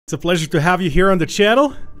It's a pleasure to have you here on the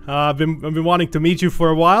channel. I've been wanting to meet you for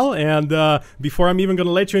a while, and before I'm even going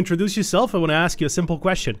to let you introduce yourself, I want to ask you a simple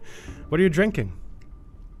question. What are you drinking?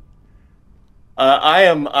 I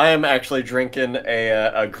am actually drinking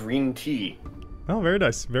a green tea. Oh, very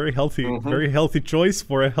nice. Very healthy. Very healthy choice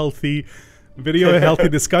for a healthy video, a healthy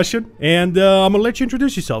discussion. And I'm going to let you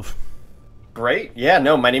introduce yourself. Great. Yeah,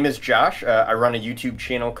 no, my name is Josh. I run a YouTube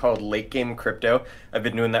channel called Late Game Crypto. I've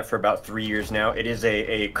been doing that for about 3 years now. It is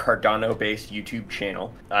a Cardano-based YouTube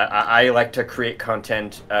channel. I like to create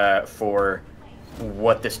content for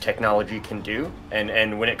what this technology can do.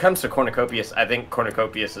 And when it comes to Cornucopias, I think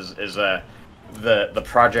Cornucopias is the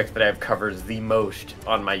project that I've covered the most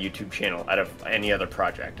on my YouTube channel out of any other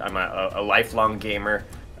project. I'm a lifelong gamer,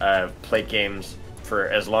 played games for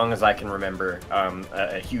as long as I can remember,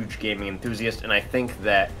 a huge gaming enthusiast, and I think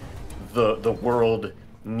that the world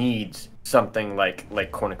needs something like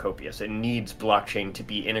Cornucopias. It needs blockchain to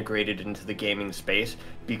be integrated into the gaming space,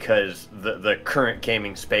 because the current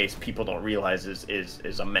gaming space, people don't realize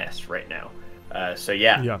is a mess right now. So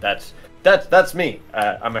yeah. That's me.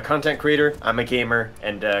 I'm a content creator, I'm a gamer,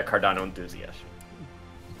 and a Cardano enthusiast.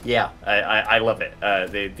 Yeah, I love it.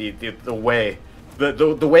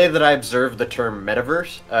 The way that I observe the term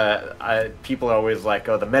metaverse, people are always like,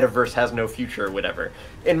 oh, the metaverse has no future or whatever.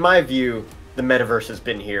 In my view, the metaverse has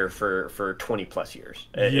been here for 20 plus years.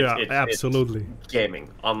 Absolutely.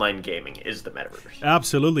 Gaming, online gaming is the metaverse.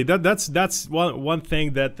 Absolutely. That's one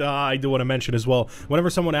thing that I do want to mention as well.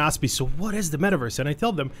 Whenever someone asks me, so what is the metaverse? And I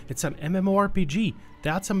tell them it's an MMORPG.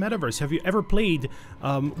 That's a metaverse. Have you ever played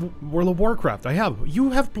World of Warcraft? I have. You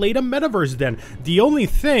have played a metaverse then. The only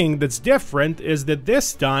thing that's different is that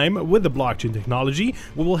this time, with the blockchain technology,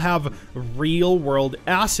 we will have real world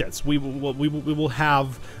assets. We will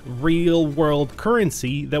have real world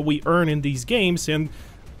currency that we earn in these games, and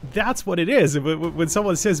that's what it is. When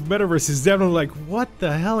someone says metaverse, is definitely like, what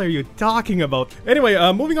the hell are you talking about? Anyway,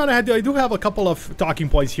 moving on ahead, I do have a couple of talking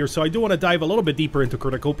points here, so I do want to dive a little bit deeper into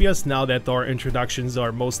Cornucopias now that our introductions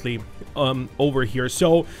are mostly over here.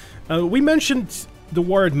 So we mentioned the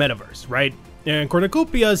word metaverse, right? And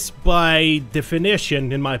Cornucopias, by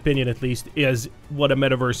definition, in my opinion at least, is what a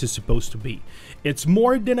metaverse is supposed to be. It's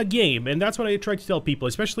more than a game, and that's what I try to tell people,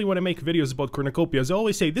 especially when I make videos about Cornucopias. I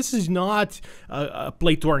always say, this is not a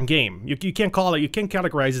play-to-earn game. You can't call it, you can't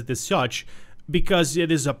categorize it as such, because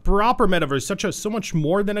it is a proper metaverse, so much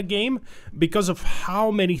more than a game, because of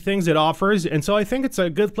how many things it offers. And so I think it's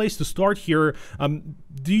a good place to start here.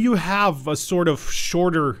 Do you have a sort of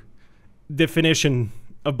shorter definition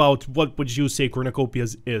about what would you say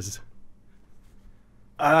Cornucopias is?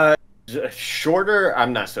 Shorter,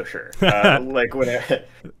 I'm not so sure. Like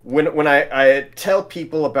when I tell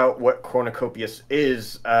people about what Cornucopias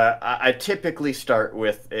is, I typically start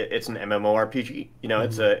with it's an MMORPG. You know,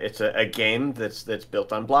 it's a game that's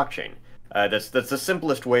built on blockchain. That's the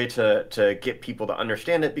simplest way to get people to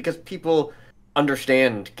understand it, because people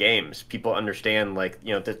understand games. People understand, like,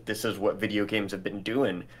 you know, this is what video games have been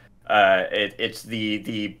doing. It's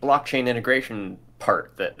the blockchain integration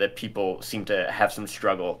part that people seem to have some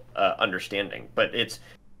struggle understanding, but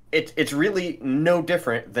it's really no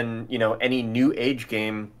different than, you know, any new age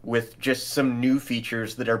game with just some new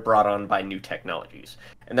features that are brought on by new technologies.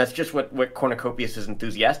 And that's just what Cornucopias is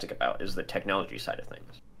enthusiastic about, is the technology side of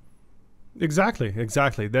things. Exactly.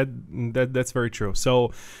 That's very true.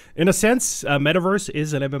 So, in a sense, Metaverse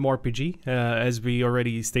is an MMORPG, as we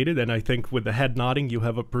already stated, and I think with the head nodding, you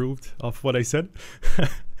have approved of what I said.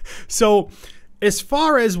 So, as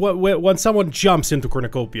far as when someone jumps into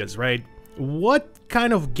Cornucopias, right? What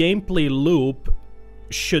kind of gameplay loop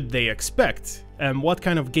should they expect, and what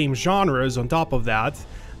kind of game genres on top of that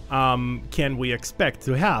can we expect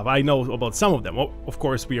to have? I know about some of them. Of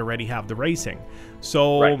course, we already have the racing.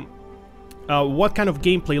 So. Right. What kind of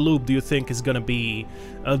gameplay loop do you think is going to be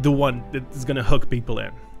the one that is going to hook people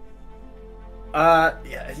in?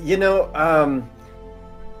 You know,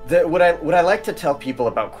 what I like to tell people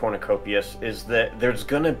about Cornucopias is that there's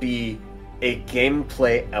going to be a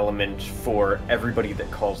gameplay element for everybody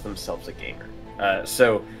that calls themselves a gamer.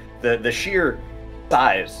 So the sheer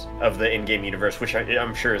size of the in-game universe, which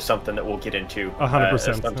I'm sure is something that we'll get into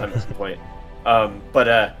 100%. sometime at some point.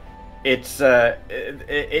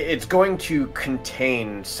 It's going to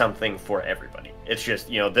contain something for everybody. It's just,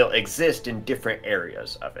 you know, they'll exist in different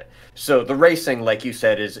areas of it. So the racing, like you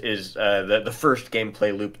said, is the first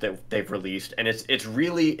gameplay loop that they've released, and it's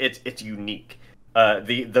really unique.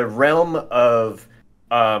 The realm of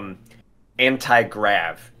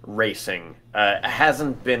anti-grav racing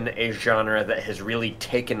hasn't been a genre that has really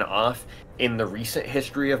taken off in the recent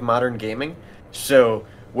history of modern gaming. So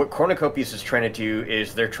what Cornucopias is trying to do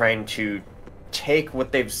is they're trying to take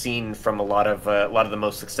what they've seen from a lot of the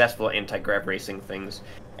most successful anti-grav racing things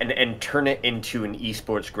and turn it into an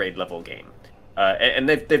esports grade level game. And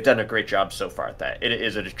they've done a great job so far at that. It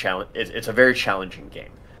is a challenge. It's a very challenging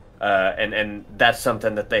game, and that's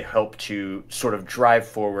something that they hope to sort of drive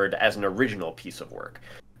forward as an original piece of work.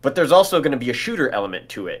 But there's also going to be a shooter element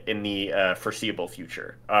to it in the foreseeable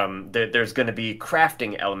future. There's going to be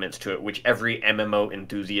crafting elements to it, which every MMO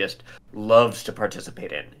enthusiast loves to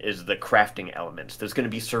participate in, is the crafting elements. There's going to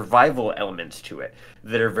be survival elements to it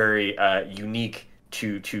that are very unique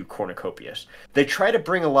to Cornucopias. They try to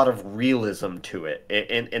bring a lot of realism to it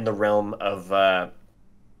in the realm of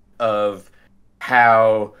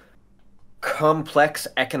how complex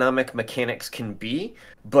economic mechanics can be,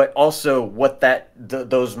 but also what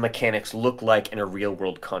those mechanics look like in a real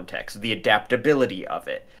world context, the adaptability of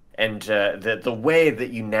it, and the way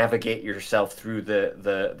that you navigate yourself through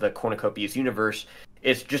the Cornucopias universe.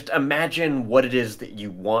 Is just imagine what it is that you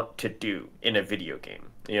want to do in a video game.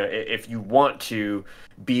 You know, if you want to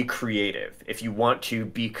be creative, if you want to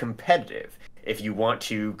be competitive, if you want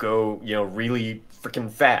to go, you know, really freaking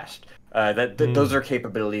fast, those are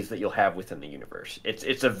capabilities that you'll have within the universe.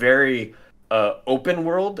 It's a very open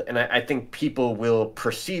world, and I think people will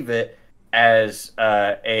perceive it as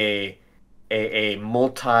a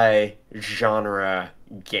multi-genre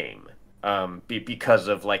game because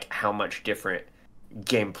of like how much different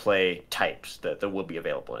gameplay types that will be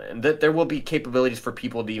available in it. And that there will be capabilities for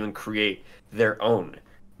people to even create their own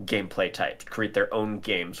gameplay types, create their own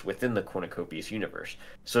games within the Cornucopias universe.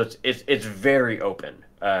 So it's very open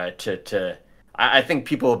I think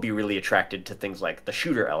people will be really attracted to things like the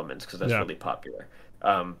shooter elements because that's really popular.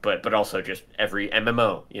 But also just every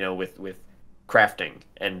MMO, you know, with crafting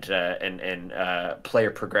and player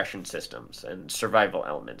progression systems and survival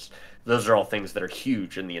elements. Those are all things that are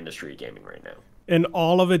huge in the industry of gaming right now. And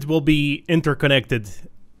all of it will be interconnected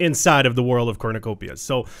inside of the world of Cornucopias.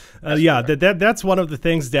 So that's one of the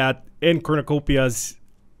things that in Cornucopias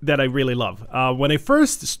that I really love. When I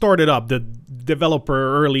first started up the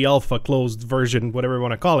developer early alpha closed version, whatever you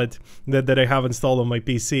want to call it, that I have installed on my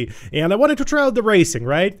PC, and I wanted to try out the racing,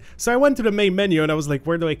 right? So I went to the main menu and I was like,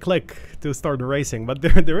 where do I click to start the racing? But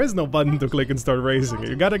there is no button to click and start racing.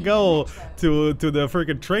 You gotta go to the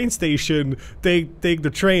freaking train station, take the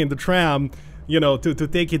train, the tram, you know, to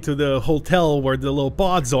take you to the hotel where the little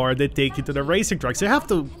pods are. They take you to the racing track. So you have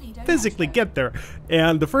to physically get there.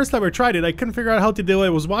 And the first time I tried it, I couldn't figure out how to do it. I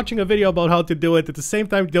was watching a video about how to do it at the same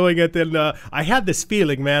time doing it, and I had this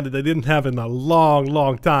feeling, man, that I didn't have in a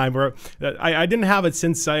long time. Or I didn't have it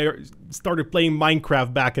since I started playing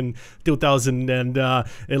Minecraft back in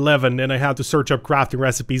 2011, and I had to search up crafting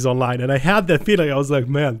recipes online, and I had that feeling. I was like,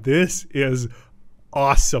 man, this is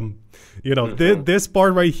awesome. You know, this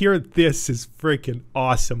part right here, this is freaking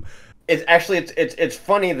awesome. It's actually it's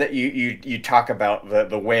funny that you talk about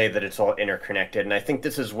the way that it's all interconnected, and I think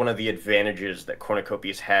this is one of the advantages that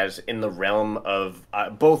Cornucopias has in the realm of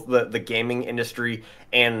both the gaming industry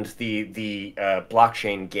and the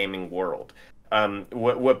blockchain gaming world.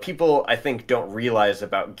 What people I think don't realize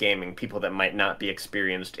about gaming, people that might not be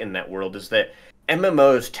experienced in that world, is that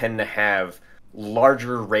MMOs tend to have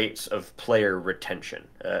larger rates of player retention.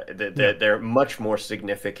 They're much more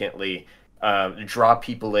significantly draw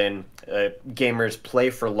people in. Gamers play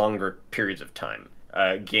for longer periods of time.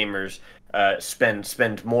 Gamers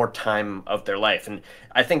spend more time of their life, and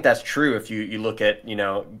I think that's true if you look at, you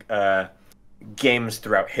know, games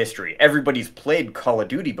throughout history. Everybody's played Call of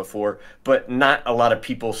Duty before, but not a lot of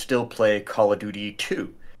people still play Call of Duty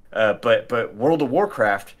 2. But World of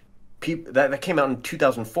Warcraft, that came out in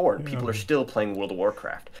 2004, and people are still playing World of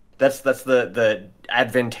Warcraft. That's the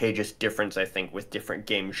advantageous difference, I think, with different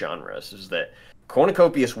game genres, is that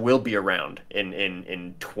Cornucopias will be around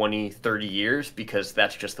in 20, 30 years because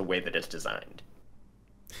that's just the way that it's designed.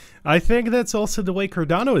 I think that's also the way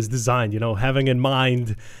Cardano is designed, you know, having in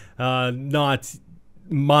mind not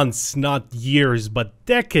months, not years, but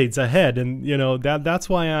decades ahead. And, you know, that's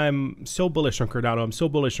why I'm so bullish on Cardano. I'm so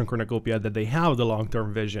bullish on Cornucopia that they have the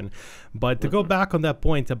long-term vision. But to go back on that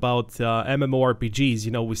point about MMORPGs,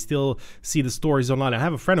 you know, we still see the stories online. I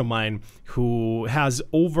have a friend of mine who has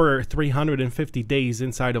over 350 days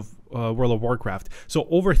inside of World of Warcraft. So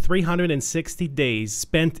over 360 days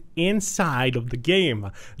spent inside of the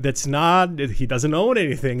game. That's not, he doesn't own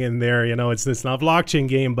anything in there, you know, it's not a blockchain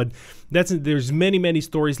game, but there's many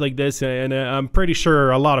stories like this, and I'm pretty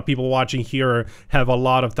sure a lot of people watching here have a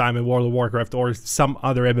lot of time in World of Warcraft or some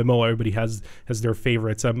other MMO. Everybody has their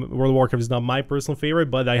favorites. World of Warcraft is not my personal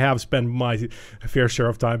favorite, but I have spent my fair share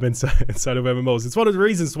of time inside of MMOs. It's one of the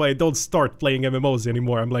reasons why I don't start playing MMOs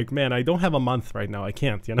anymore. I'm like, man, I don't have a month right now. I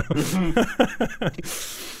can't, you know.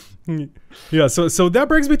 Yeah, so that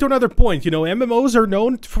brings me to another point. You know, MMOs are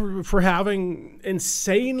known for having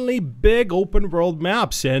insanely big open world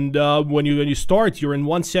maps, and when you start, you're in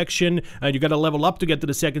one section, and you got to level up to get to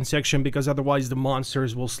the second section, because otherwise the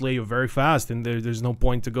monsters will slay you very fast, and there's no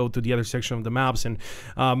point to go to the other section of the maps. And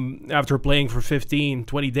after playing for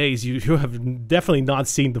 15-20 days, you have definitely not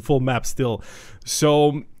seen the full map still.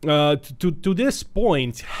 So to this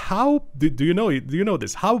point, how do you know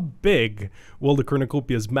this? How big will the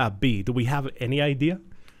Cornucopias map be? Do we have any idea?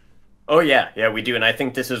 Oh yeah, we do, and I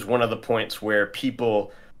think this is one of the points where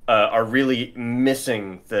people are really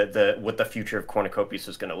missing what the future of Cornucopias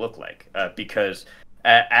is going to look like, because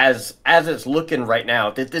as it's looking right now,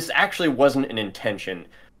 that this actually wasn't an intention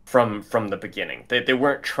from the beginning. They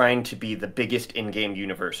weren't trying to be the biggest in-game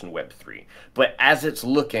universe in Web3, but as it's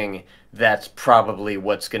looking, that's probably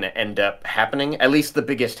what's going to end up happening. At least the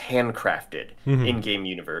biggest handcrafted in-game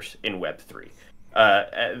universe in Web3.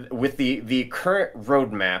 With the current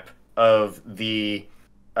roadmap of the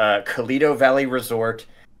Calido Valley Resort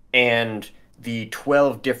and the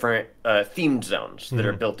 12 different themed zones that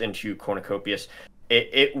are built into Cornucopias,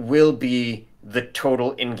 it will be the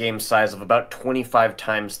total in-game size of about 25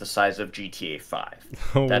 times the size of GTA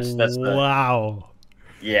 5. That's wow.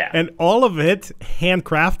 Yeah. And all of it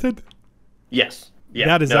handcrafted? Yes. Yeah.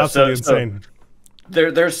 That is absolutely insane.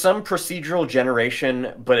 There's some procedural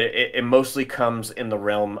generation, but it mostly comes in the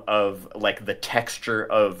realm of like the texture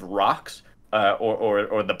of rocks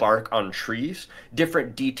or the bark on trees,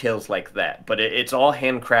 different details like that. But it's all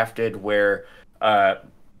handcrafted, where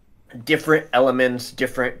different elements,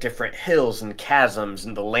 different hills and chasms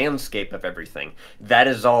and the landscape of everything, that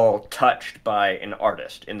is all touched by an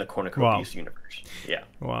artist in the Cornucopias universe. Yeah.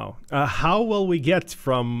 Wow. How will we get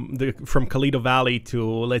from Calido Valley to,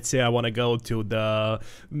 let's say I want to go to the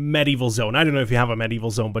medieval zone? I don't know if you have a medieval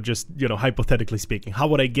zone, but just, you know, hypothetically speaking, how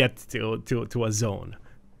would I get to a zone?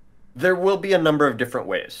 There will be a number of different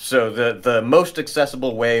ways. So the most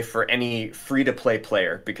accessible way for any free-to-play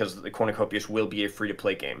player, because the Cornucopias will be a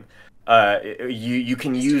free-to-play game, you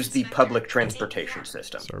can use the public transportation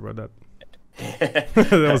system. Sorry about that.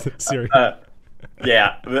 That was serious.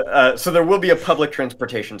 Yeah. So there will be a public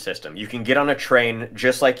transportation system. You can get on a train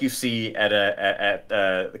just like you see at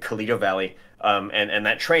Calido Valley, and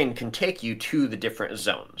that train can take you to the different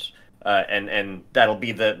zones, and that'll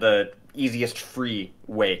be the easiest free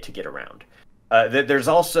way to get around. There's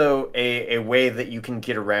also a way that you can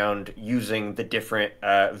get around using the different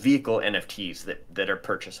vehicle NFTs that are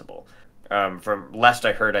purchasable. From last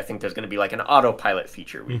I heard, I think there's going to be like an autopilot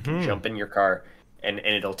feature where you can jump in your car and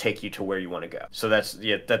it'll take you to where you want to go. So that's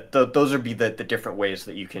those would be the different ways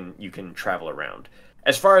that you can travel around.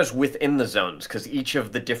 As far as within the zones, because each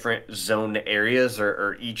of the different zone areas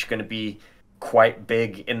are each going to be quite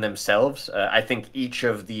big in themselves. I think each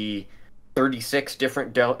of the 36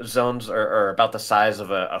 different zones are about the size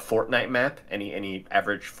of a Fortnite map, any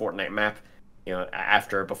average Fortnite map, you know,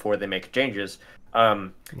 after or before they make changes.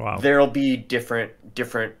 Wow. There'll be different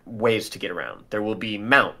ways to get around. There will be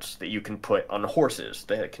mounts that you can put on horses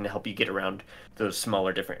that can help you get around those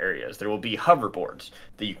smaller different areas. There will be hoverboards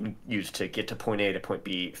that you can use to get to point A to point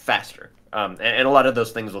B faster. And a lot of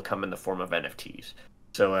those things will come in the form of NFTs.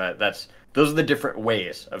 So those are the different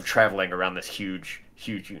ways of traveling around this huge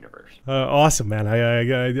universe. Awesome, man.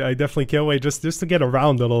 I definitely can't wait just to get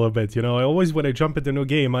around a little bit. You know, I always, when I jump into a new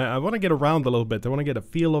game, I want to get around a little bit. I want to get a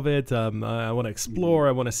feel of it. I want to explore.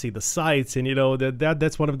 I want to see the sights, and you know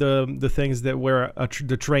that's one of the things that where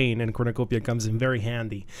the train in Cornucopia comes in very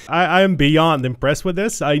handy. I am beyond impressed with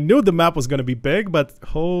this. I knew the map was going to be big, but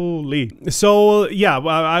holy. So yeah,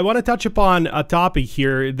 I want to touch upon a topic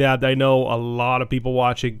here that I know a lot of people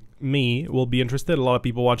watching me will be interested. A lot of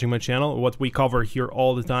people watching my channel. What we cover here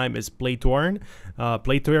all the time is play to earn,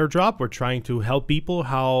 play to airdrop. We're trying to help people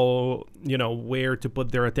how, you know, where to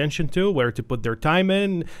put their attention to, where to put their time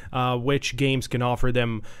in, which games can offer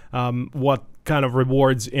them what kind of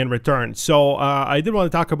rewards in return. So I did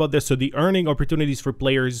want to talk about this. So the earning opportunities for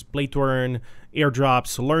players: play to earn,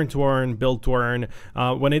 airdrops, learn to earn, build to earn.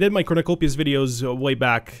 When I did my Cornucopias videos way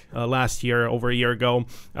back last year, over a year ago,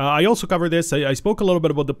 I also covered this. I spoke a little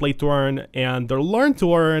bit about the play to earn and the learn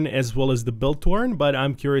to earn, as well as the build to earn, but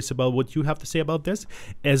I'm curious about what you have to say about this,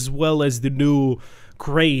 as well as the new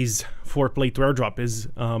craze for play to airdrop. Is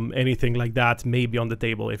anything like that maybe on the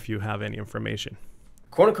table if you have any information?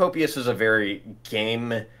 Cornucopias is a very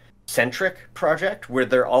game-centric project where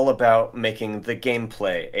they're all about making the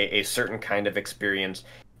gameplay a certain kind of experience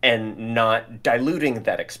and not diluting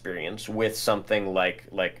that experience with something like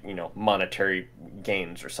monetary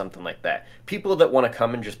gains or something like that. People that want to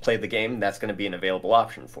come and just play the game, that's going to be an available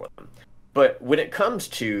option for them. But when it comes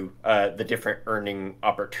to the different earning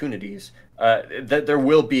opportunities, there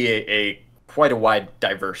will be quite a wide,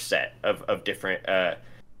 diverse set of different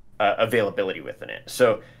availability within it.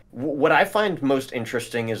 So what I find most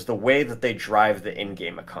interesting is the way that they drive the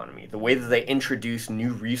in-game economy, the way that they introduce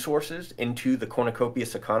new resources into the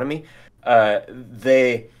Cornucopias economy.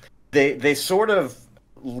 They sort of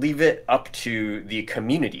leave it up to the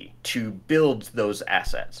community to build those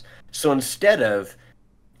assets. So instead of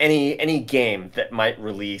any game that might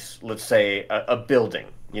release, let's say, a building,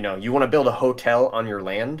 you want to build a hotel on your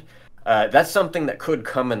land. That's something that could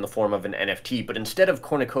come in the form of an NFT, but instead of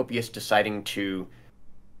Cornucopias deciding to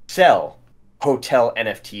sell hotel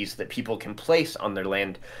NFTs that people can place on their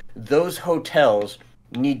land, those hotels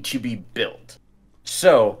need to be built.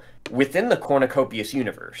 So within the Cornucopias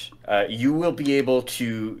universe, you will be able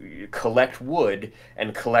to collect wood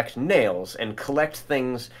and collect nails and collect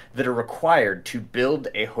things that are required to build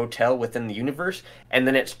a hotel within the universe, and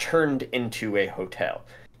then it's turned into a hotel.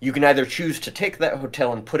 You can either choose to take that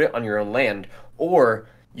hotel and put it on your own land, or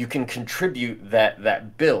you can contribute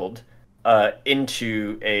that build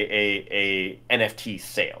into a NFT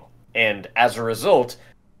sale. And as a result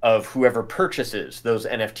of whoever purchases those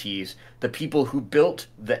NFTs, the people who built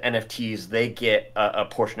the NFTs, they get a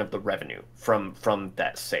portion of the revenue from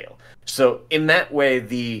that sale. So in that way,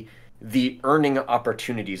 the earning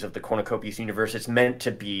opportunities of the Cornucopias universe, it's meant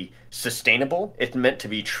to be sustainable. It's meant to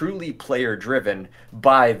be truly player driven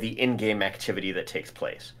by the in-game activity that takes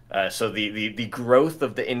place. So the growth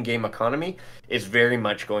of the in-game economy is very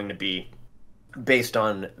much going to be based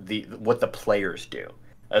on what the players do.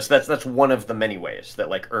 So that's one of the many ways that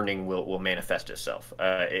earning will manifest itself.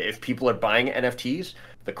 If people are buying NFTs,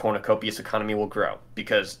 the Cornucopias economy will grow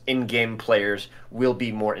because in-game players will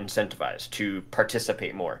be more incentivized to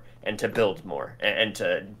participate more and to build more and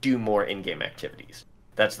to do more in-game activities.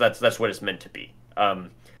 That's what it's meant to be.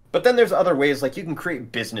 But then there's other ways, like you can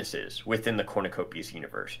create businesses within the Cornucopias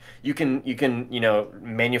universe. You can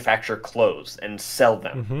manufacture clothes and sell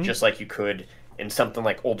them just like you could in something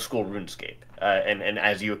like old school RuneScape. And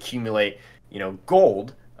as you accumulate,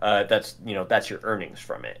 gold, that's your earnings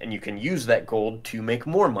from it, and you can use that gold to make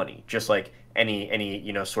more money, just like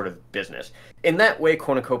any sort of business. In that way,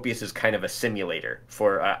 Cornucopias is kind of a simulator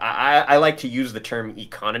for. I like to use the term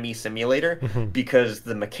economy simulator because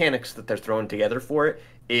the mechanics that they're throwing together for it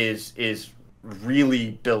is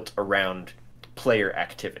really built around player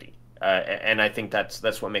activity, and I think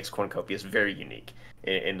that's what makes Cornucopias very unique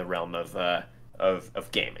in the realm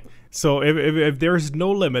of gaming. So if there's no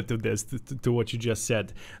limit to this, to what you just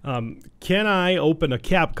said, can I open a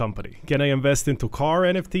cab company? Can I invest into car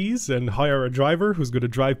NFTs and hire a driver who's going to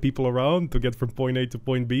drive people around to get from point A to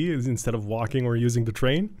point B instead of walking or using the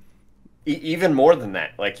train? Even more than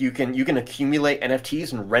that, you can accumulate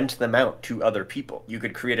NFTs and rent them out to other people. You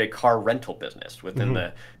could create a car rental business within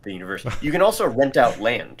the universe. You can also rent out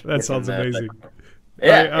land. That sounds amazing.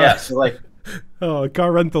 Yeah. So oh, a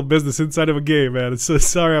car rental business inside of a game, man. It's so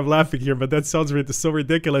sorry I'm laughing here, but that sounds so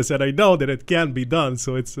ridiculous, and I know that it can be done,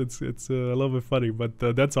 so it's a little bit funny, but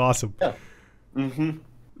that's awesome. Yeah.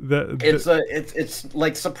 It's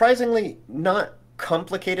like surprisingly not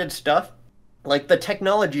complicated stuff. Like the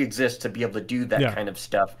technology exists to be able to do that kind of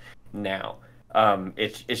stuff now.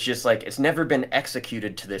 It's just like it's never been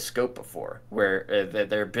executed to this scope before, where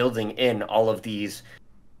they're building in all of these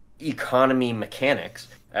economy mechanics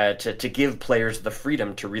to give players the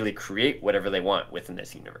freedom to really create whatever they want within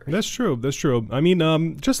this universe. That's true. I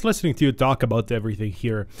mean, just listening to you talk about everything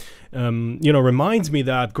here, reminds me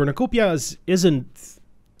that Cornucopias isn't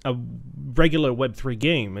a regular Web3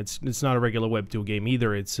 game. It's not a regular Web2 game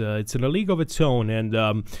either. It's in a league of its own, and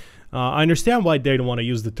I understand why they don't want to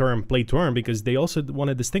use the term play to earn, because they also want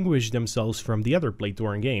to distinguish themselves from the other play to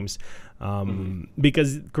earn games,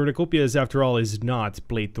 because Cornucopias, after all, is not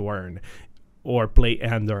play to earn or play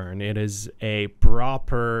and earn. It is a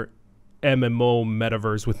proper MMO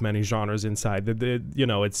metaverse with many genres inside. You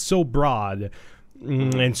know, it's so broad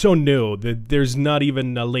and so new that there's not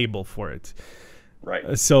even a label for it.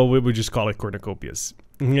 Right. So we would just call it Cornucopias.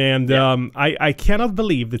 And I cannot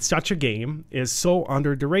believe that such a game is so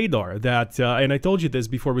under the radar that, and I told you this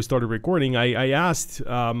before we started recording, I asked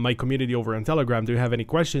my community over on Telegram, do you have any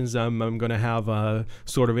questions? I'm going to have a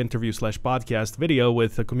sort of interview / podcast video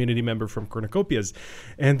with a community member from Cornucopias.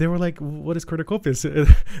 And they were like, what is Cornucopias?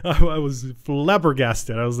 I was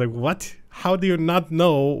flabbergasted. I was like, what? How do you not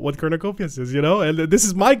know what Cornucopias is, you know? And this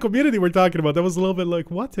is my community we're talking about. That was a little bit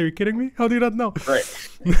like, what? Are you kidding me? How do you not know? Right.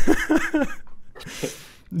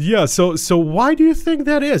 Yeah, so why do you think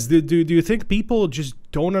that is? Do you think people just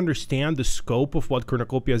don't understand the scope of what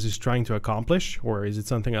Cornucopias is trying to accomplish, or is it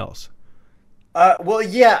something else? Well,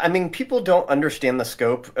 yeah, I mean, people don't understand the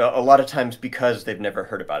scope a lot of times because they've never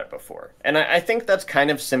heard about it before. And I think that's kind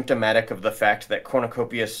of symptomatic of the fact that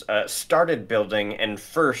Cornucopias started building and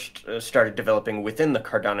first started developing within the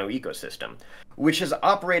Cardano ecosystem, which has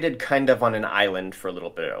operated kind of on an island for a little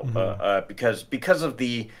bit, because of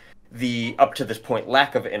the up to this point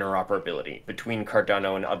lack of interoperability between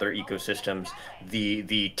Cardano and other ecosystems,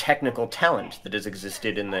 the technical talent that has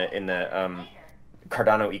existed in the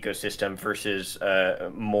Cardano ecosystem versus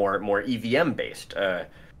more EVM based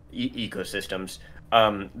ecosystems.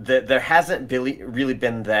 There hasn't really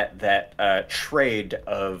been that trade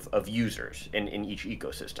of users in each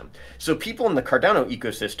ecosystem. So people in the Cardano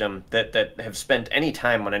ecosystem that have spent any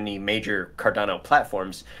time on any major Cardano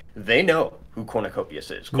platforms, they know who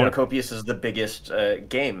Cornucopias is. Cornucopias is the biggest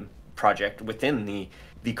game project within the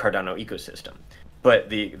Cardano ecosystem. But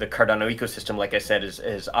the Cardano ecosystem, like I said,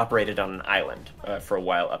 is operated on an island for a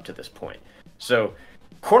while up to this point. So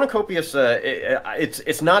Cornucopias,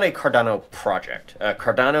 it's not a Cardano project.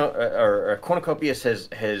 Cardano or Cornucopias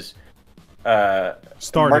has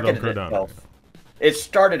started on Cardano. Itself. It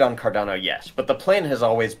started on Cardano, yes, but the plan has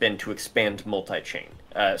always been to expand multi-chain.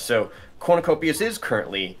 So Cornucopias is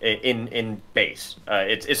currently in base.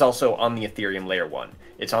 It's also on the Ethereum layer 1.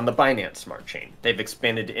 It's on the Binance Smart Chain. They've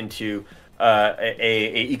expanded into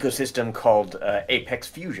a ecosystem called Apex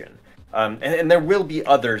Fusion. And there will be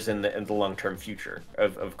others in the long-term future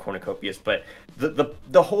of Cornucopias, but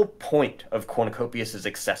the whole point of Cornucopias is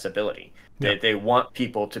accessibility. They want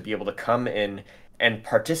people to be able to come in and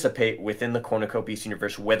participate within the Cornucopias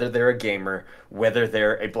universe, whether they're a gamer, whether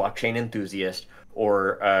they're a blockchain enthusiast,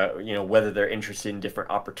 or whether they're interested in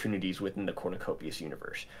different opportunities within the Cornucopias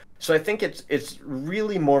universe. So I think it's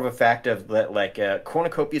really more of a fact of that, like,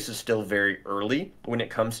 Cornucopias is still very early when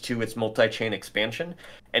it comes to its multi-chain expansion,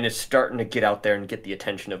 and it's starting to get out there and get the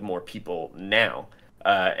attention of more people now.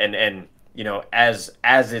 And you know, as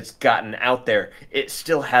it's gotten out there, it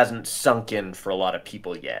still hasn't sunk in for a lot of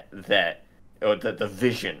people yet that the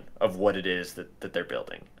vision of what it is that they're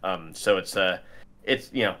building. So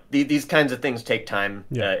it's you know, these kinds of things take time.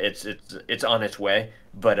 Yeah. It's on its way,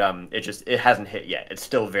 but it hasn't hit yet. It's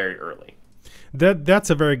still very early. That's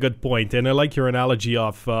a very good point, and I like your analogy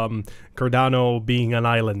of Cardano being an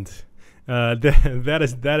island.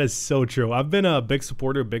 That is so true. I've been a big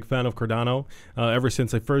supporter, big fan of Cardano ever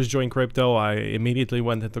since I first joined crypto. I immediately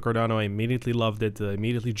went into Cardano. I immediately loved it. I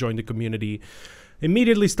immediately joined the community.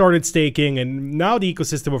 Immediately started staking, and now the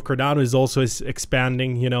ecosystem of Cardano is also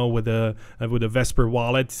expanding. You know, with the Vesper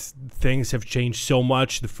wallet, things have changed so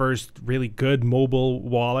much. The first really good mobile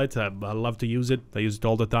wallet, I love to use it. I use it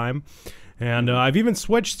all the time. And I've even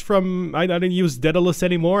switched from, I don't use Daedalus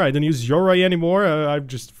anymore. I don't use Yoroi anymore. I'm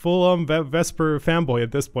just full-on Vesper fanboy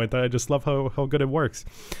at this point. I just love how good it works.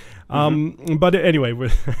 But anyway, we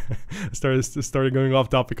started going off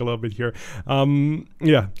topic a little bit here.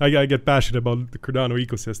 Yeah, I get passionate about the Cardano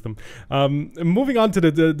ecosystem. Moving on to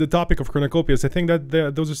the topic of Cornucopias, I think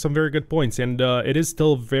that those are some very good points. And it is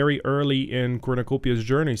still very early in Cornucopias'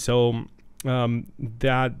 journey. So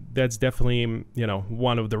that's definitely, you know,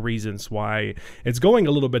 one of the reasons why it's going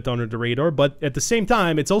a little bit under the radar. But at the same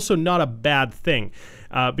time, it's also not a bad thing,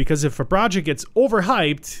 because if a project gets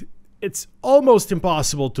overhyped, it's almost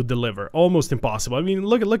impossible to deliver. Almost impossible. I mean,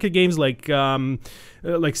 look at games like Cyberpunk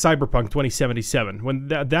 2077. When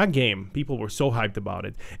that game, people were so hyped about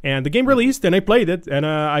it, and the game released, and I played it, and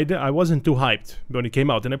I wasn't too hyped when it came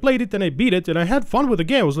out, and I played it, and I beat it, and I had fun with the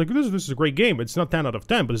game. I was like, this is a great game. It's not 10 out of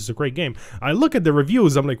 10, but this is a great game. I look at the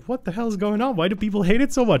reviews, I'm like, what the hell is going on? Why do people hate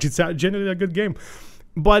it so much? It's genuinely a good game,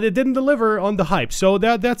 but it didn't deliver on the hype. So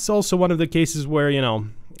that's also one of the cases where, you know,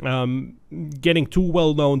 getting too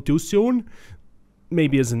well known too soon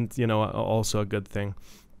maybe isn't, you know, also a good thing.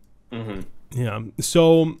 Yeah.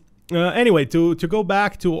 So anyway, to go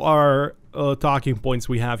back to our talking points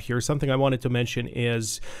we have here. Something I wanted to mention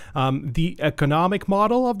is the economic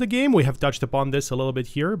model of the game. We have touched upon this a little bit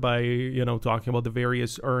here by talking about the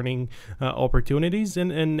various earning opportunities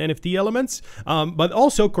and NFT elements. But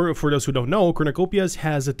also, for those who don't know, Cornucopias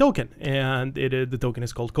has a token, and the token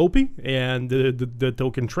is called COPI, and the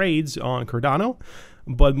token trades on Cardano,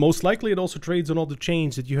 but most likely it also trades on all the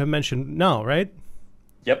chains that you have mentioned now, right?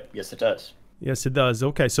 Yep. Yes, it does. Yes, it does.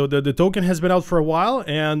 Okay, so the token has been out for a while,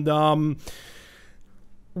 and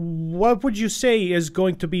what would you say is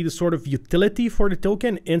going to be the sort of utility for the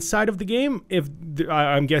token inside of the game?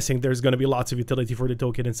 I'm guessing there's going to be lots of utility for the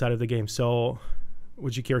token inside of the game. So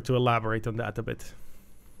would you care to elaborate on that a bit?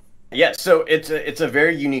 Yeah, so it's a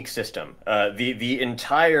very unique system. The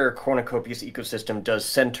entire Cornucopias ecosystem does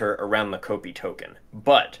center around the COPI token,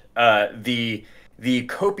 but the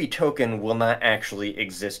COPI token will not actually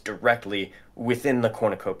exist directly within the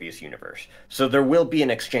Cornucopias universe. So there will be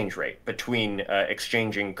an exchange rate between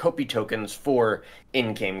exchanging COPI tokens for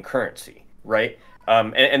in-game currency, right?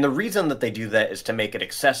 And the reason that they do that is to make it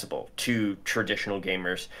accessible to traditional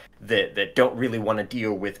gamers that don't really want to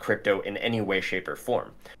deal with crypto in any way, shape, or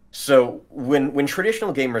form. So when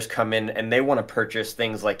traditional gamers come in and they want to purchase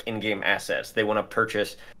things like in-game assets, they want to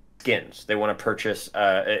purchase skins, they want to purchase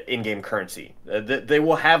in-game currency, they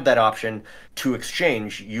will have that option to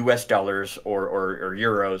exchange US dollars or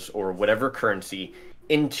euros or whatever currency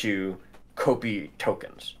into COPI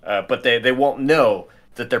tokens. But they won't know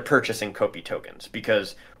that they're purchasing COPI tokens,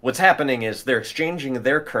 because what's happening is they're exchanging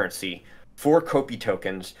their currency for COPI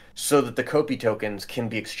tokens so that the COPI tokens can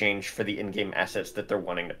be exchanged for the in-game assets that they're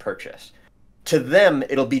wanting to purchase. To them,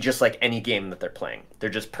 it'll be just like any game that they're playing. They're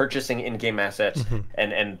just purchasing in-game assets,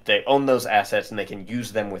 and they own those assets, and they can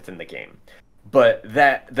use them within the game. But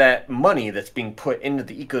that money that's being put into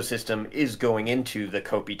the ecosystem is going into the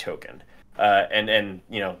COPI token.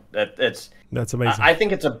 That's amazing. I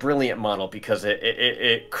think it's a brilliant model because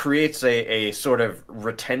it creates a sort of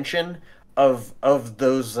retention of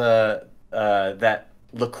those that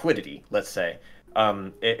liquidity, let's say.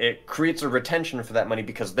 It creates a retention for that money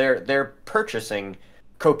because they're purchasing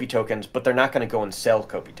COPI tokens, but they're not going to go and sell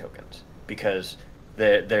COPI tokens because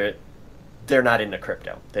they're not into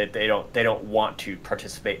crypto. They don't want to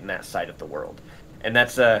participate in that side of the world, and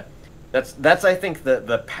that's I think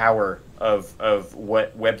the power of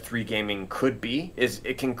what Web3 gaming could be, is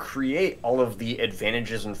it can create all of the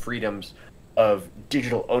advantages and freedoms of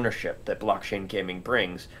digital ownership that blockchain gaming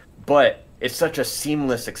brings, but it's such a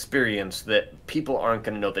seamless experience that people aren't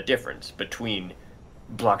going to know the difference between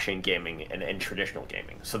blockchain gaming and traditional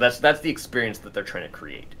gaming. So that's the experience that they're trying to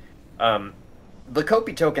create. The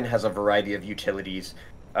COPI token has a variety of utilities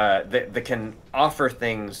that can offer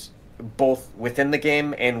things both within the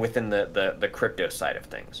game and within the crypto side of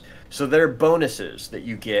things. So there are bonuses that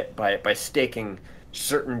you get by staking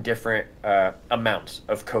certain different amounts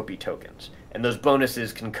of COPI tokens. And those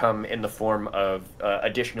bonuses can come in the form of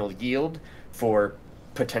additional yield for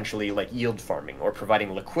potentially like yield farming or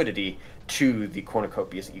providing liquidity to the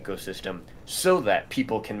Cornucopias ecosystem so that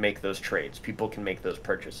people can make those trades, people can make those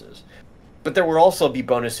purchases. But there will also be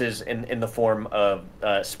bonuses in the form of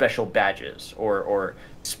special badges or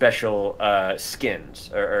special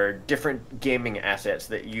skins or different gaming assets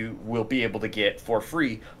that you will be able to get for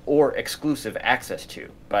free or exclusive access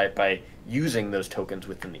to by using those tokens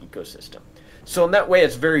within the ecosystem. So in that way,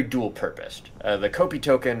 it's very dual-purposed. The COPI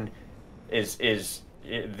token is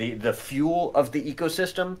the fuel of the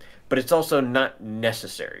ecosystem, but it's also not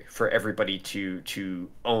necessary for everybody to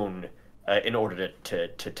own in order to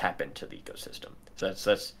tap into the ecosystem.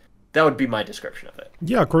 So that would be my description of it.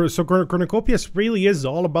 Yeah, so Cornucopias really is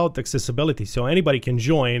all about accessibility. So anybody can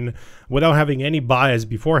join without having any bias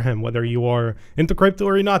beforehand, whether you are into crypto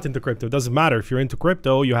or you're not into crypto. It doesn't matter. If you're into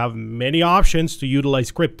crypto, you have many options to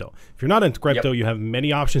utilize crypto. If you're not into crypto, you have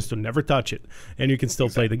many options to never touch it, and you can still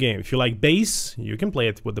play the game. If you like Base, you can play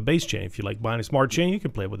it with the Base chain. If you like Binance Smart Chain, you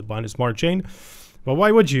can play it with the Binance Smart Chain. But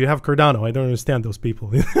why would you? You have Cardano. I don't understand those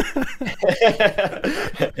people. that's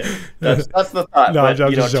the thought. No, but,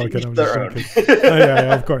 I'm just joking. I'm just joking.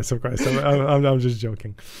 Yeah, of course. I'm just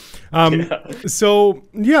joking. So,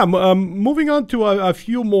 yeah, moving on to a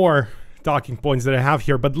few more talking points that I have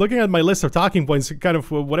here, but looking at my list of talking points, kind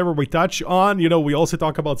of whatever we touch on, we also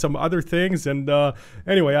talk about some other things. And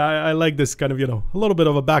anyway, I like this kind of, a little bit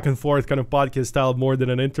of a back and forth kind of podcast style more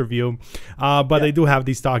than an interview. But I do have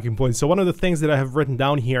these talking points. So one of the things that I have written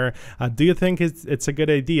down here, do you think it's a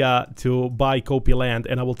good idea to buy COPI land?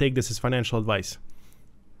 And I will take this as financial advice.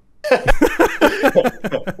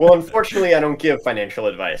 Well, unfortunately, I don't give financial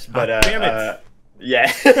advice, but damn it.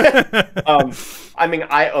 Yeah. I mean,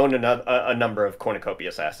 I own a number of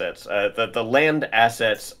Cornucopias assets. The land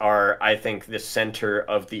assets are, I think, the center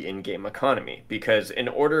of the in-game economy, because in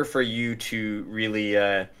order for you to really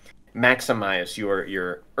maximize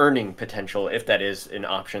your earning potential, if that is an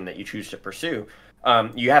option that you choose to pursue,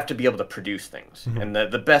 you have to be able to produce things. And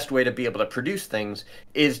the best way to be able to produce things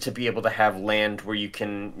is to be able to have land where you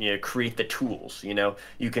can, create the tools.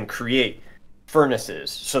 You can create furnaces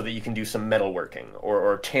so that you can do some metalworking,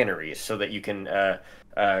 or tanneries so that you can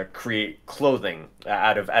create clothing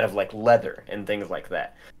out of like leather and things like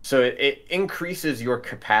that. So it increases your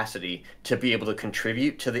capacity to be able to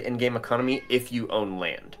contribute to the in-game economy if you own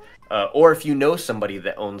land. Or if you know somebody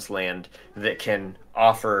that owns land that can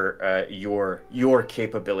offer your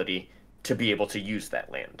capability to be able to use that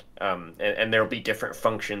land. And there will be different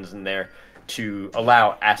functions in there to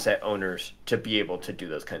allow asset owners to be able to do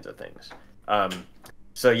those kinds of things.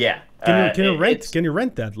 So yeah. Can you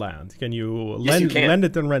rent that land? Can you lend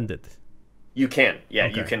it and rent it? You can, yeah.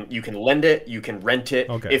 Okay. You can lend it, you can rent it.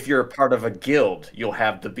 Okay. If you're a part of a guild, you'll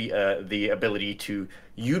have the ability to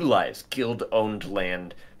utilize guild-owned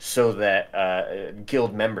land so that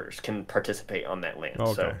guild members can participate on that land.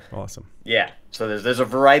 Okay, so, awesome. Yeah, so there's a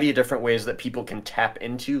variety of different ways that people can tap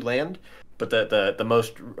into land, but the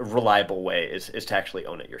most reliable way is to actually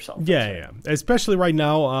own it yourself. Yeah. Especially right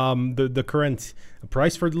now, the current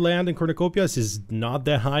price for the land in Cornucopias is not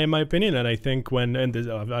that high, in my opinion. And I think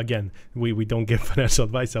again, we don't give financial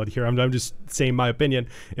advice out here. I'm just saying my opinion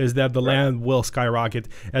is that the land will skyrocket.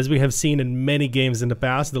 As we have seen in many games in the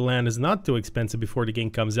past, the land is not too expensive before the game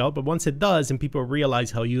comes out. But once it does and people realize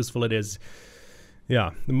how useful it is,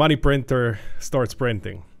 yeah, the money printer starts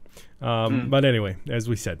printing. But anyway, as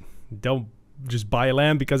we said, don't just buy a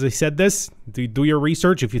land because I said this. Do your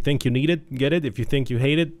research. If you think you need it, get it. If you think you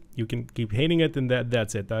hate it, you can keep hating it, and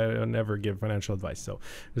that's it. I'll never give financial advice. So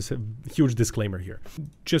there's a huge disclaimer here.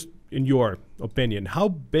 Just in your opinion, how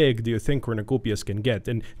big do you think Cornucopias can get?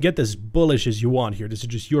 And get as bullish as you want here. This is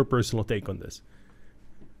just your personal take on this.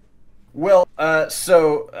 Well,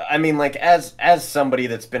 so I mean, like as somebody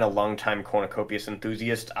that's been a longtime Cornucopias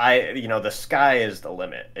enthusiast, the sky is the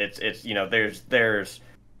limit. It's there's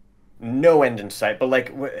no end in sight. But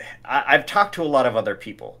like I've talked to a lot of other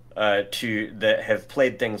people that have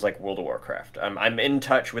played things like World of Warcraft. I'm in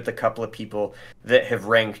touch with a couple of people that have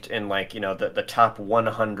ranked in like the top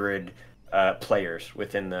 100 players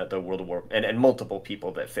within the World of Warcraft, and multiple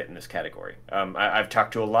people that fit in this category. I've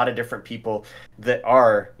talked to a lot of different people that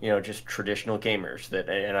are just traditional gamers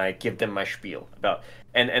and I give them my spiel about,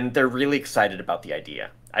 and they're really excited about the idea.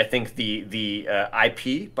 I think the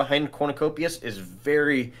IP behind Cornucopias is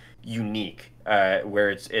very unique,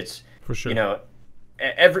 where it's for sure.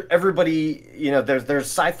 Everybody, there's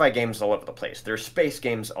sci-fi games all over the place. There's space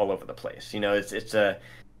games all over the place. It's a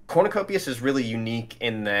Cornucopias is really unique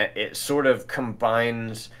in that it sort of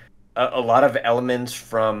combines a lot of elements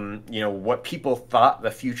from what people thought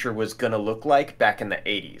the future was going to look like back in the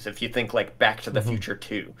 80s. If you think like Back to the Future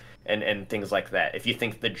 2 and things like that. If you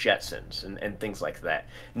think the Jetsons and things like that.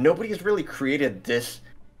 Nobody's really created this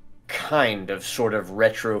kind of sort of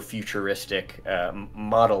retro futuristic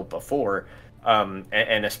model before,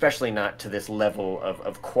 and especially not to this level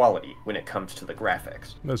of quality when it comes to the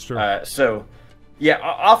graphics. That's true. So yeah,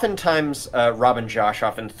 oftentimes Rob and Josh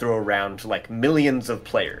often throw around like millions of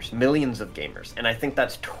players, millions of gamers, and I think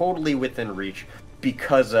that's totally within reach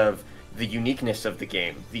because of the uniqueness of the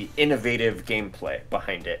game, the innovative gameplay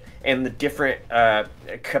behind it, and the different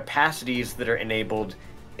capacities that are enabled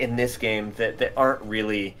in this game that aren't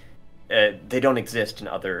really they don't exist in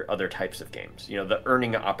other types of games. The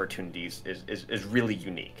earning opportunities is really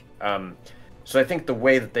unique. So I think the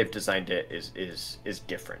way that they've designed it is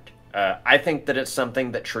different. I think that it's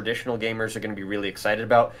something that traditional gamers are going to be really excited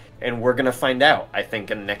about, and we're going to find out, I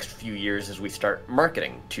think, in the next few years as we start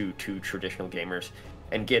marketing to traditional gamers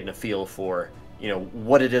and getting a feel for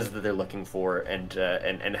what it is that they're looking for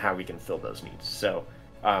and how we can fill those needs. So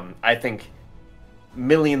I think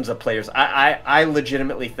millions of players. I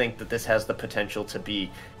legitimately think that this has the potential to be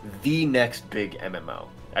the next big MMO.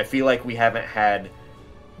 I feel like we haven't had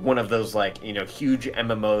one of those like huge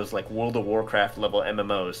MMOs like World of Warcraft level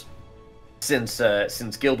MMOs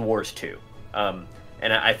since Guild Wars 2,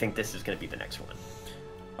 and I think this is going to be the next one.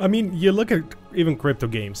 I mean, you look at even crypto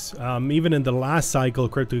games. Even in the last cycle,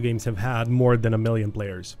 crypto games have had more than 1 million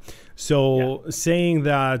players. So saying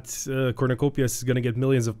that Cornucopias is going to get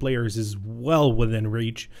millions of players is well within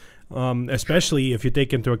reach, especially if you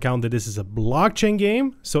take into account that this is a blockchain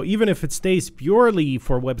game. So even if it stays purely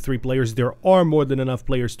for Web3 players, there are more than enough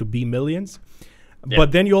players to be millions. Yeah.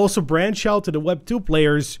 But then you also branch out to the Web2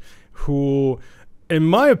 players who in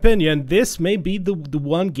my opinion, this may be the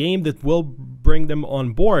one game that will bring them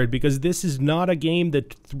on board, because this is not a game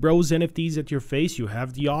that throws NFTs at your face. You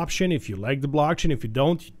have the option if you like the blockchain. If you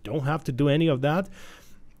don't have to do any of that.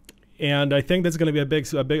 And I think that's going to be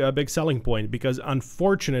a big selling point, because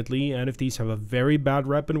unfortunately NFTs have a very bad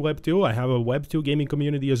rep in Web 2. I have a Web 2 gaming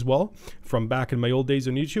community as well from back in my old days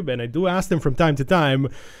on YouTube, and I do ask them from time to time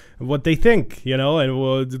what they think, you know,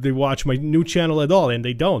 and do they watch my new channel at all, and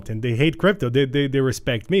they don't, and they hate crypto. They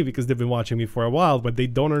respect me because they've been watching me for a while, but they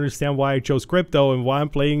don't understand why I chose crypto and why I'm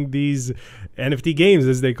playing these NFT games,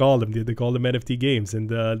 as they call them. They call them NFT games, and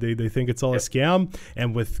they think it's all a scam,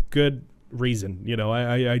 and with good reason. You know,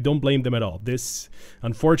 I don't blame them at all.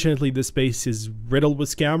 Unfortunately, this space is riddled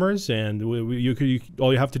with scammers, and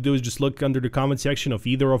all you have to do is just look under the comment section of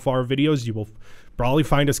either of our videos. You will probably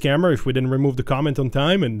find a scammer if we didn't remove the comment on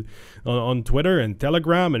time, and on Twitter and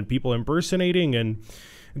Telegram, and people impersonating, and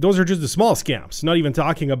those are just the small scams, not even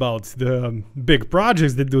talking about the big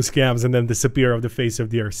projects that do scams and then disappear off the face of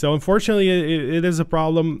the earth. So unfortunately, it is a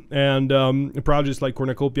problem, and projects like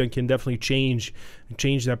Cornucopia can definitely change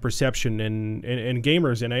that perception in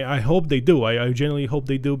gamers, and I hope they do. I genuinely hope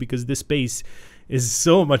they do, because this space is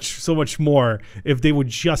so much more if they would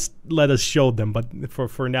just let us show them. But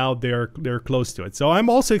for now, they're close to it. So I'm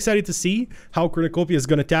also excited to see how Cornucopia is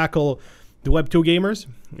going to tackle the Web 2 gamers,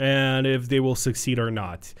 and if they will succeed or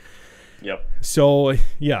not. Yep. So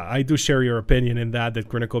yeah, I do share your opinion in that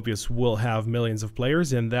Cornucopias will have millions of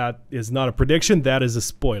players, and that is not a prediction, that is a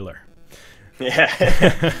spoiler. Yeah.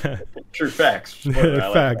 True facts. Spoiler,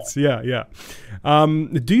 facts. Like yeah.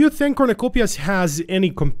 Do you think Cornucopias has any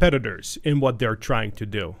competitors in what they're trying to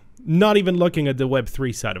do? Not even looking at the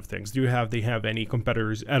Web3 side of things. Do they have any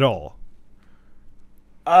competitors at all?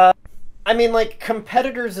 I mean, like,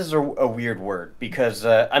 competitors is a weird word, because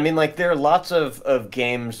I mean, like, there are lots of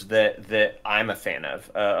games that I'm a fan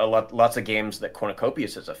of, lots of games that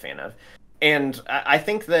Cornucopias is a fan of, and I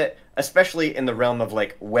think that, especially in the realm of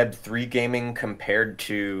like Web3 gaming compared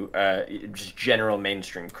to just general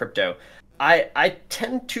mainstream crypto, I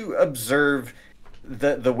tend to observe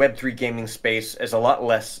the Web3 gaming space as a lot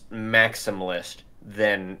less maximalist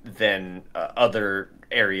than other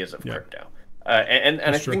areas of crypto. And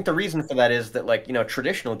I think the reason for that is that, like, you know,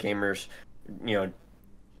 traditional gamers, you know,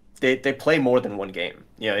 they play more than one game.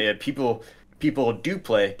 You know, people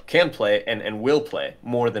can play and will play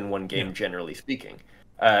more than one game, generally speaking.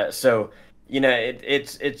 So, you know,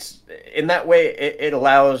 it's in that way it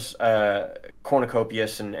allows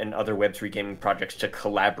Cornucopias and other Web3 gaming projects to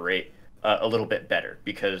collaborate a little bit better,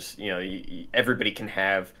 because, you know, everybody can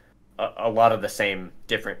have a lot of the same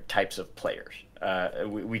different types of players.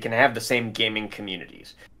 We can have the same gaming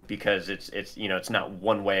communities, because it's you know, it's not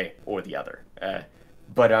one way or the other.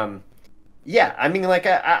 Yeah, I mean, like,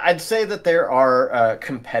 I'd say that there are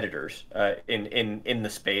competitors in the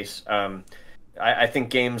space. I think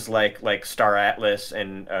games like Star Atlas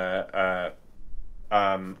and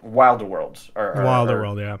Wilder Worlds are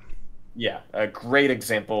great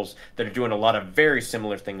examples that are doing a lot of very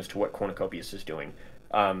similar things to what Cornucopias is doing.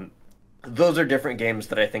 Those are different games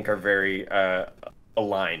that I think are very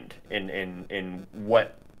aligned in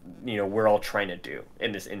what, you know, we're all trying to do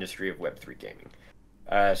in this industry of Web3 gaming.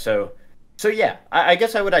 So yeah, I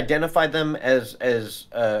guess I would identify them as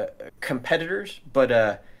competitors,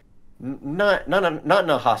 but not in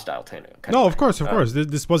a hostile kind of. No, of course.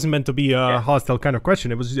 This wasn't meant to be a hostile kind of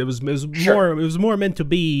question. It was more meant to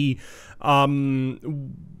be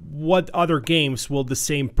what other games will the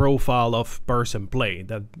same profile of person play.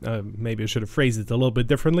 That maybe I should have phrased it a little bit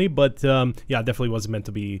differently, but yeah, definitely wasn't meant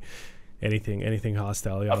to be anything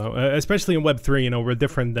hostile. You know? Especially in Web3, you know, we're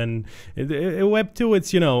different than in Web2.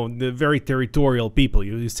 It's, you know, the very territorial people.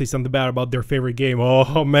 You say something bad about their favorite game,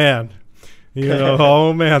 oh man. You know,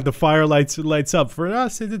 oh man, the fire lights up. For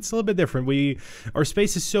us, it's a little bit different. Our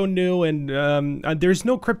space is so new, and there's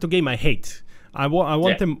no crypto game I hate. I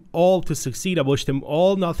want them all to succeed. I wish them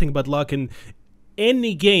all nothing but luck. And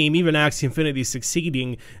any game, even Axie Infinity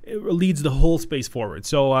succeeding, leads the whole space forward.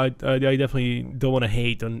 So I definitely don't want to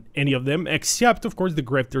hate on any of them, except, of course, the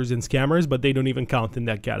grifters and scammers, but they don't even count in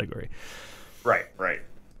that category. Right.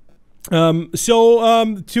 To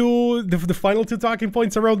the final two talking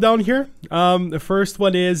points I wrote down here. The first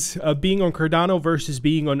one is being on Cardano versus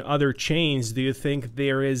being on other chains. Do you think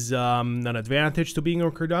there is an advantage to being on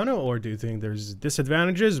Cardano, or do you think there's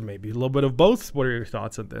disadvantages? Maybe a little bit of both. What are your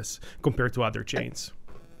thoughts on this compared to other chains?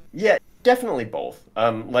 Yeah, Definitely both.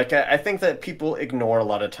 Like I think that people ignore a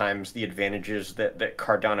lot of times the advantages that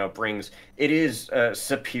Cardano brings. It is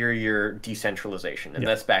superior decentralization, and Yeah.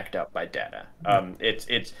 that's backed up by data.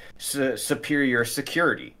 It's superior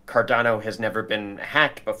security. Cardano has never been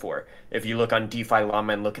hacked before. If you look on DeFi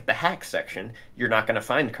Llama and look at the hack section, you're not going to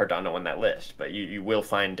find Cardano on that list, but you will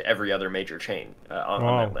find every other major chain on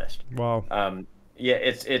that list. Wow.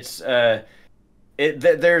 Yeah,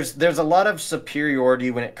 there's a lot of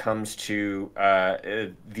superiority when it comes to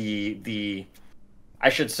the I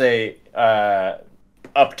should say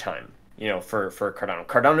uptime. You know, for Cardano.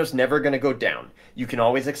 Cardano's never going to go down. You can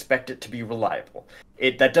always expect it to be reliable.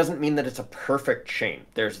 That doesn't mean that it's a perfect chain.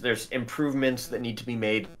 There's improvements that need to be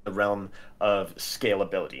made in the realm of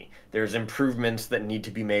scalability. There's improvements that need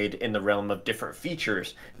to be made in the realm of different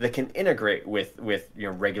features that can integrate with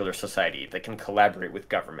regular society, that can collaborate with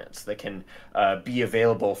governments, that can be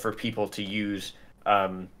available for people to use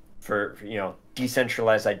for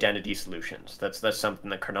decentralized identity solutions. That's something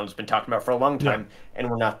that Cardano's been talking about for a long time, and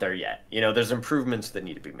we're not there yet. There's improvements that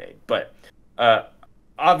need to be made, but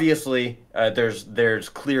obviously there's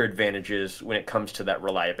clear advantages when it comes to that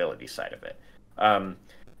reliability side of it.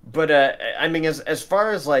 But I mean, as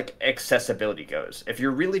far as like accessibility goes, if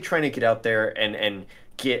you're really trying to get out there and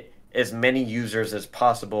get as many users as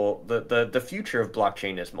possible, the future of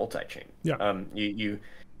blockchain is multi-chain. You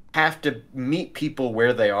have to meet people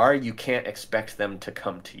where they are. You can't expect them to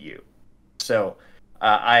come to you. So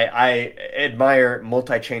I admire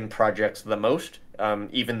multi-chain projects the most.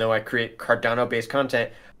 Even though I create Cardano-based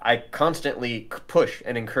content, I constantly push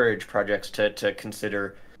and encourage projects to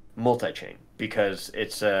consider multi-chain, because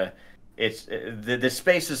the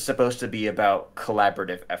space is supposed to be about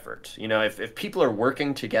collaborative efforts. If people are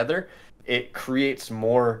working together, it creates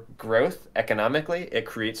more growth economically. It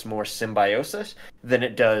creates more symbiosis than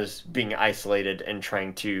it does being isolated and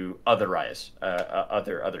trying to otherize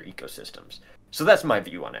other ecosystems. So that's my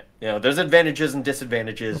view on it. There's advantages and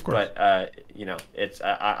disadvantages, but I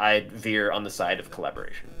veer on the side of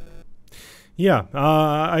collaboration. Yeah,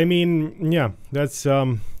 I mean, yeah, that's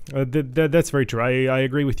very true. I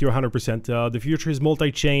agree with you 100%. The future is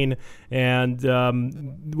multi-chain, and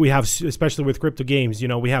we have, especially with crypto games,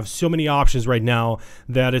 we have so many options right now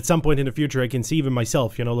that at some point in the future, I can see even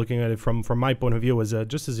myself, looking at it from my point of view as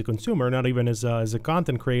just as a consumer, not even as a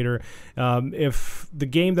content creator. If the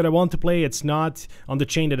game that I want to play, it's not on the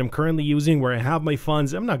chain that I'm currently using, where I have my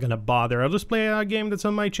funds, I'm not gonna bother. I'll just play a game that's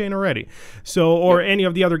on my chain already. So, or any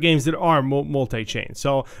of the other games that are multi-chain.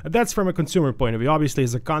 So that's from a consumer point of view. Obviously,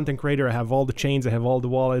 as a content creator, I have all the chains, I have all the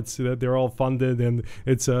wallets, they're all funded, and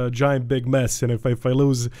it's a giant big mess. And if I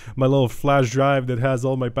lose my little flash drive that has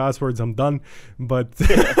all my passwords, I'm done. But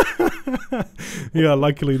yeah,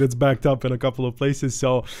 luckily that's backed up in a couple of places.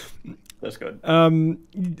 So that's good.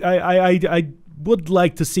 I would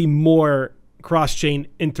like to see more cross-chain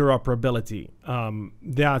interoperability.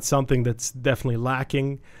 That's something that's definitely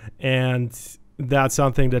lacking, and that's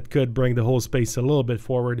something that could bring the whole space a little bit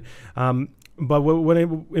forward. But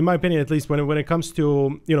in my opinion, at least, when it comes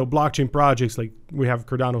to blockchain projects like we have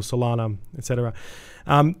Cardano, Solana, etc.,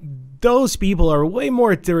 those people are way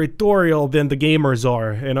more territorial than the gamers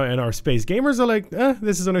are in our space. Gamers are like,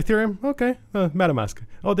 this is on Ethereum, okay, MetaMask.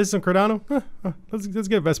 Oh, this is on Cardano, let's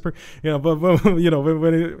get Vesper.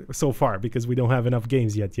 So far, because we don't have enough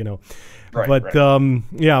games yet, Right, but right.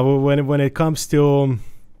 Yeah, when it comes to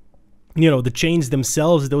the chains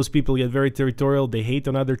themselves, those people get very territorial. They hate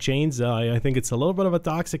on other chains. I think it's a little bit of a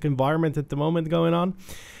toxic environment at the moment going on.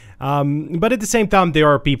 But at the same time, there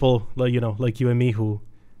are people like you and me who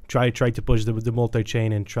try to push the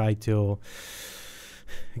multi-chain and try to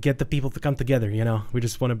get the people to come together. We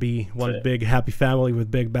just want to be one big happy family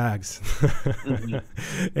with big bags.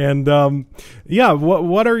 Mm-hmm. And yeah,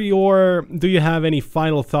 what are do you have any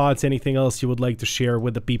final thoughts, anything else you would like to share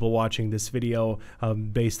with the people watching this video,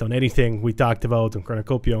 based on anything we talked about on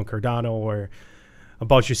Cornucopia, on Cardano, or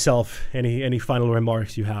about yourself? Any final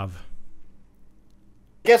remarks you have?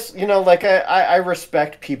 I guess, like I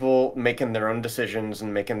respect people making their own decisions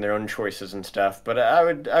and making their own choices and stuff, but I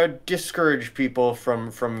would discourage people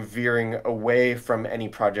from veering away from any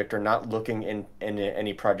project or not looking in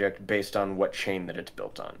any project based on what chain that it's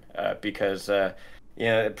built on, because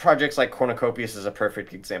projects like Cornucopias is a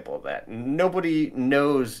perfect example of that. Nobody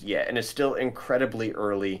knows yet, and it's still incredibly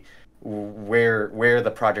early, where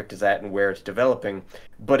the project is at and where it's developing,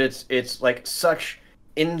 but it's like such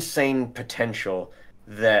insane potential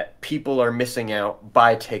that people are missing out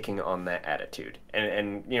by taking on that attitude.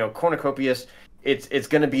 And Cornucopias, it's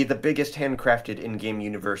going to be the biggest handcrafted in-game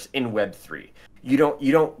universe in Web3. You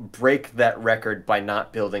don't break that record by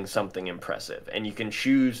not building something impressive, and you can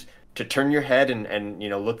choose to turn your head and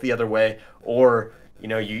look the other way, or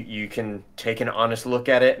you can take an honest look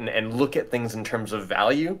at it and look at things in terms of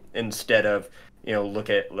value instead of look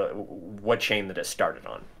at what chain that it started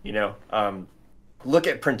on. Look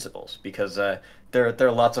at principles, because there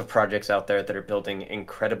are lots of projects out there that are building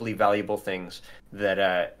incredibly valuable things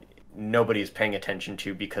that nobody's paying attention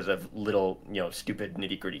to because of little stupid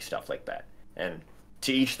nitty-gritty stuff like that. And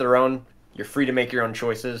to each their own. You're free to make your own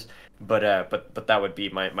choices, but that would be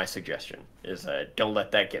my suggestion, is don't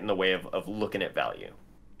let that get in the way of looking at value.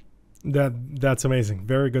 That's amazing.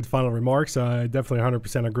 Very good final remarks. I definitely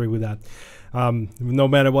 100% agree with that. No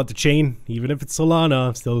matter what the chain, even if it's Solana,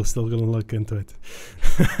 I'm still going to look into it.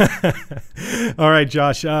 All right,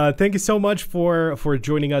 Josh. Thank you so much for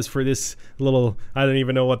joining us for this little, I don't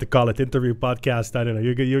even know what to call it, interview podcast. I don't know.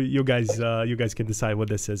 You guys can decide what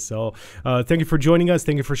this is. So thank you for joining us.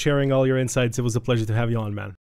 Thank you for sharing all your insights. It was a pleasure to have you on, man.